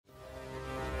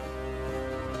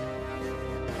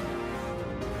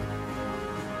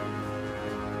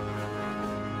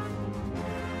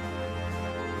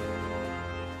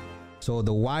So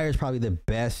The Wire is probably the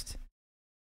best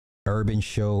urban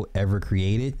show ever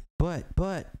created. But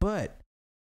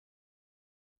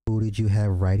who did you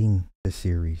have writing the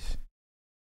series?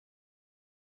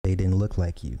 They didn't look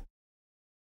like you.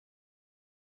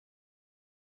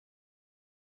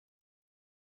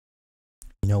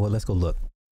 You know what? Let's go look.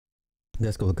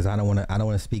 Let's go, because I don't want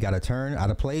to speak out of turn,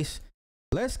 out of place.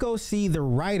 Let's go see the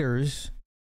writers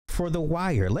for The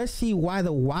Wire. Let's see why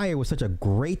The Wire was such a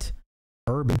great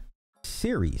urban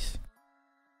series.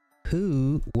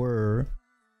 Who were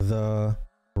the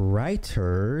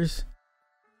writers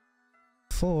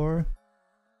for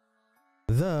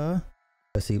the?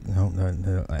 Let's see. No,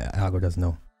 Algo doesn't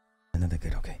know. Another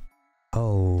good. Okay.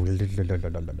 Oh.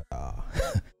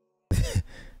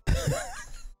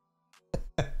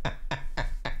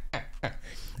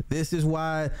 This is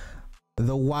why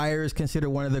The Wire is considered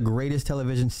one of the greatest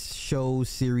television show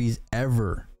series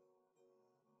ever.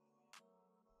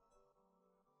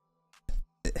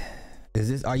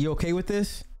 Are you okay with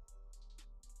this?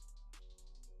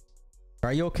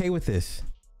 Are you okay with this?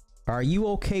 Are you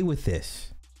okay with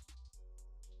this?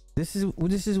 This is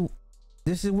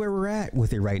where we're at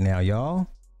with it right now, y'all.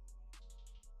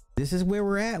 This is where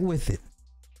we're at with it.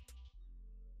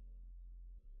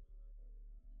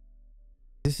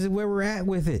 This is where we're at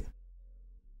with it.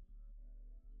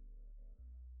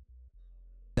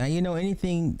 Now, you know,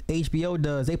 anything HBO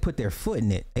does, they put their foot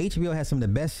in it. HBO has some of the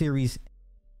best series,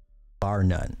 bar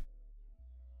none.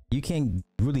 You can't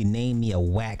really name me a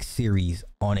whack series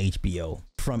on HBO,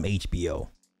 from HBO.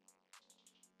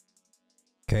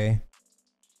 Okay.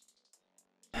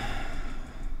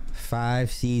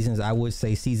 5 seasons. I would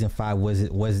say season 5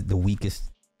 was the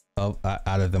weakest out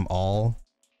of them all.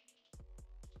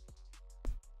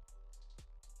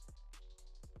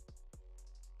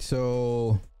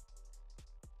 So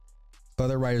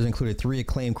other writers included 3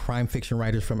 acclaimed crime fiction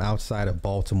writers from outside of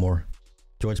Baltimore: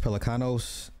 George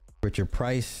Pelecanos, Richard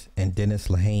Price, and Dennis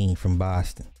Lehane from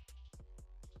Boston.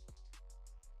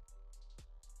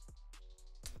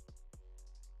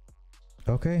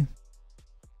 Okay.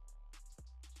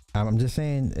 I'm just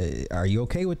saying, are you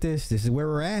okay with this? This is where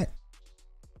we're at.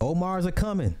 Omar's a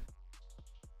coming.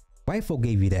 White folk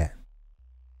gave you that.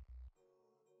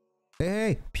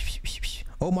 Hey.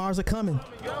 Omar's a coming.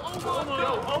 Omar coming,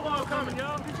 y'all. Omar coming.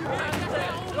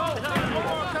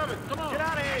 Come on. Get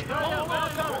out of here. Omar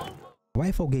coming.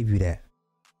 White folk gave you that.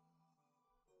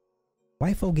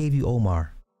 White folk gave you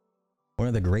Omar, one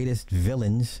of the greatest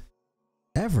villains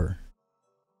ever.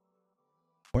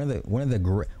 One of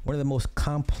the most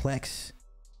complex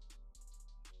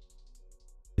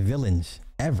villains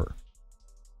ever.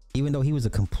 Even though he was a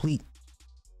complete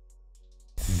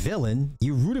villain,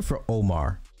 you rooted for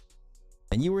Omar.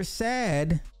 And you were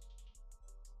sad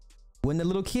when the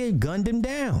little kid gunned him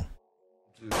down.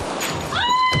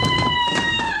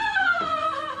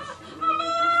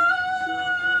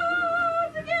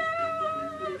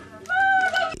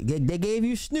 They gave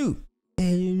you Snoop. Hit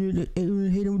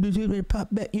him with this, pop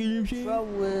back. You know what I'm saying? The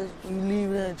trouble is, when you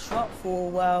leave it in the trunk for a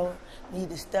while, you need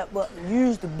to step up and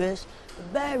use the bitch. The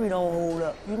battery don't hold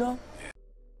up, you know?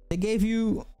 They gave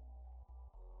you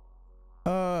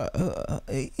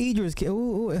Idris.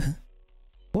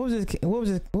 What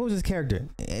was his character?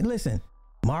 Listen,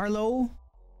 Marlo.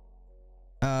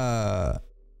 Oh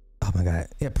my God.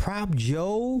 Yeah, Prop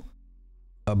Joe.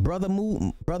 Brother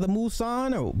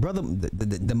Musan, or brother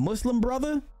the Muslim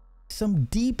brother. Some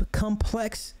deep,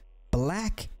 complex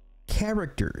black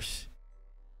characters.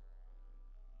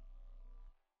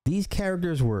 These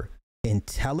characters were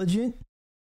intelligent,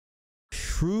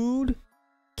 shrewd,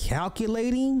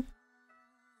 calculating.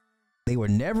 They were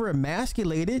never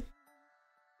emasculated.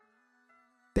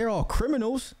 They're all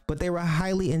criminals, but they were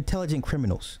highly intelligent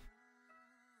criminals.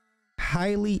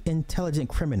 Highly intelligent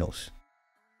criminals.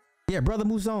 Yeah, Brother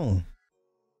Muzone.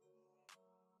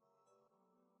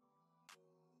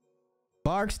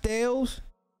 Barksdales,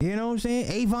 you know what I'm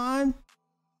saying? Avon.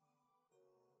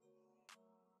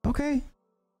 Okay.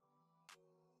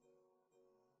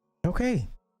 Okay.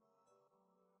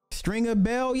 Stringer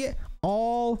Bell, yeah.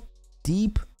 All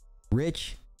deep,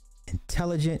 rich,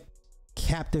 intelligent,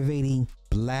 captivating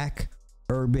black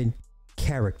urban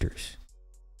characters.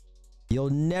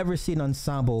 You'll never see an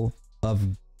ensemble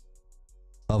of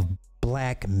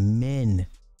black men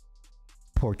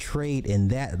portrayed in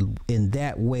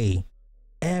that way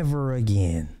ever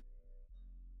again.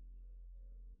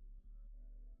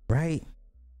 Right?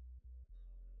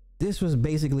 This was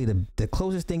basically the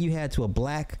closest thing you had to a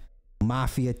black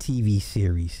mafia TV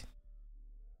series.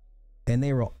 And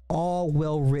they were all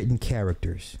well-written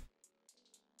characters.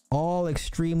 All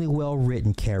extremely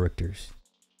well-written characters.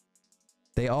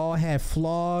 They all had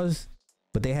flaws,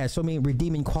 but they had so many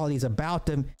redeeming qualities about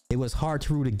them, it was hard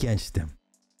to root against them.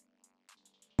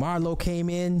 Marlo came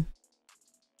in,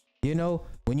 you know,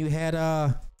 when you had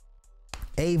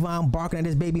Avon barking at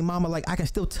his baby mama like, I can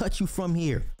still touch you from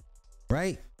here,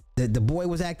 right? The boy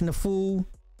was acting a fool.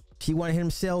 She wanted him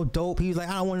to sell dope. He was like,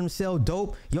 I don't want him to sell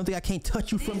dope. You don't think I can't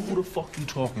touch you from Who the fuck you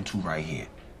talking to right here?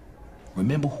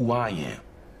 Remember who I am.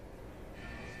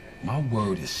 My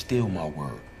word is still my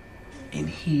word. In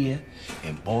here,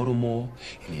 in Baltimore,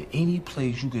 and in any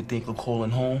place you could think of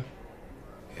calling home,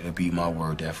 it'll be my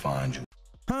word that finds you.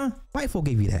 Huh? White folk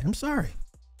gave you that. I'm sorry.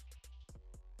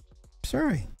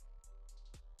 Sorry.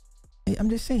 Hey, I'm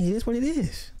just saying, it is what it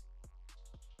is.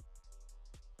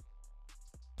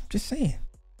 Just saying.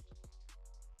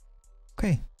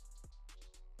 Okay.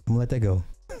 I'm gonna let that go.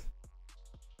 I'm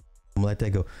gonna let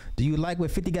that go. Do you like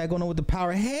what 50 got going on with the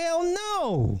power? Hell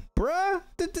no, bruh.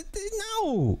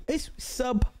 No, it's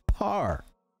subpar.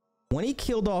 When he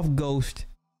killed off Ghost,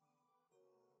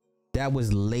 that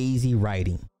was lazy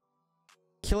writing.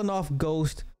 Killing off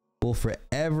Ghost will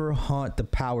forever haunt the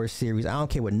Power series. I don't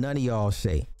care what none of y'all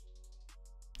say.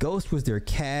 Ghost was their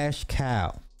cash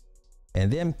cow.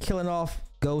 And them killing off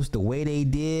Ghost the way they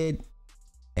did,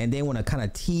 and they want to kind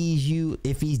of tease you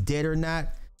if he's dead or not,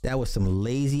 that was some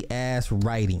lazy ass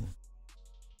writing.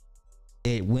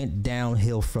 It went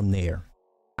downhill from there.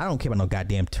 I don't care about no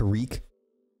goddamn Tariq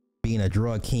being a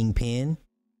drug kingpin.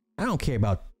 I don't care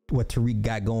about what Tariq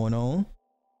got going on.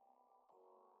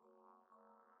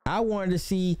 I wanted to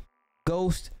see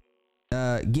Ghost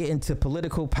get into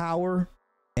political power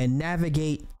and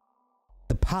navigate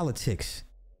the politics.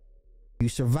 You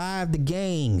survived the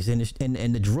gangs and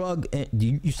the drug.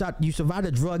 You survived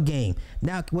the drug game.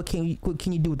 Now, what can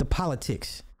you do with the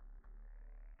politics?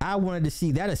 I wanted to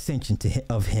see that ascension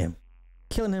of him.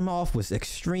 Killing him off was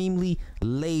extremely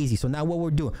lazy. So now what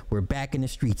we're doing? We're back in the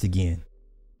streets again.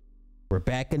 We're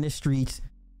back in the streets,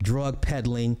 drug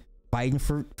peddling, fighting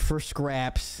for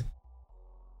scraps.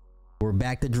 We're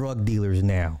back to drug dealers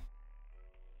now.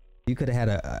 You could have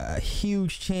had a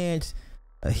huge chance,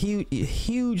 a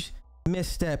huge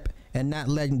misstep and not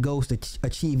letting Ghost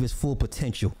achieve his full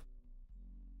potential.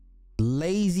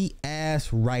 Lazy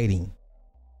ass writing.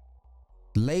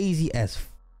 Lazy as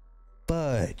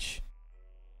fudge.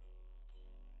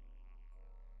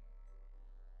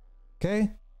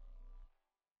 Okay?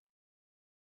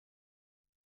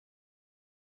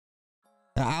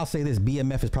 Now, I'll say this,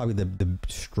 BMF is probably the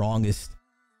strongest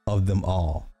of them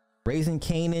all. Raising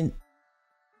Kanan,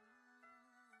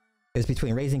 it's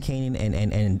between Raising Kanan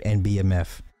and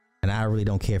BMF, and I really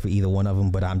don't care for either one of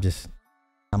them. But I'm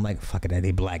like, fuck it,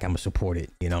 they black. I'm gonna support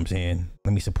it. You know what I'm saying?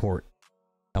 Let me support.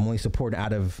 I'm only supporting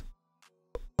out of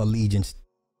allegiance,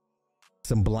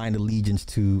 some blind allegiance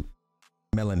to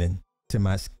melanin,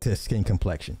 to skin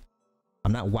complexion.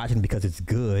 I'm not watching because it's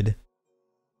good.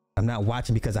 I'm not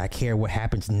watching because I care what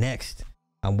happens next.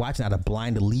 I'm watching out of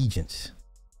blind allegiance.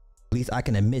 At least I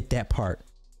can admit that part.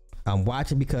 I'm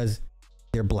watching because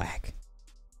they're black.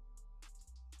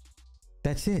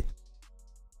 That's it.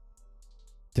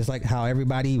 Just like how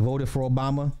everybody voted for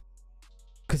Obama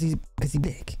because he's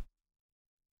big.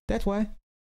 That's why.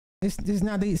 It's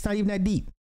not even that deep.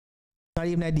 Not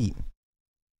even that deep.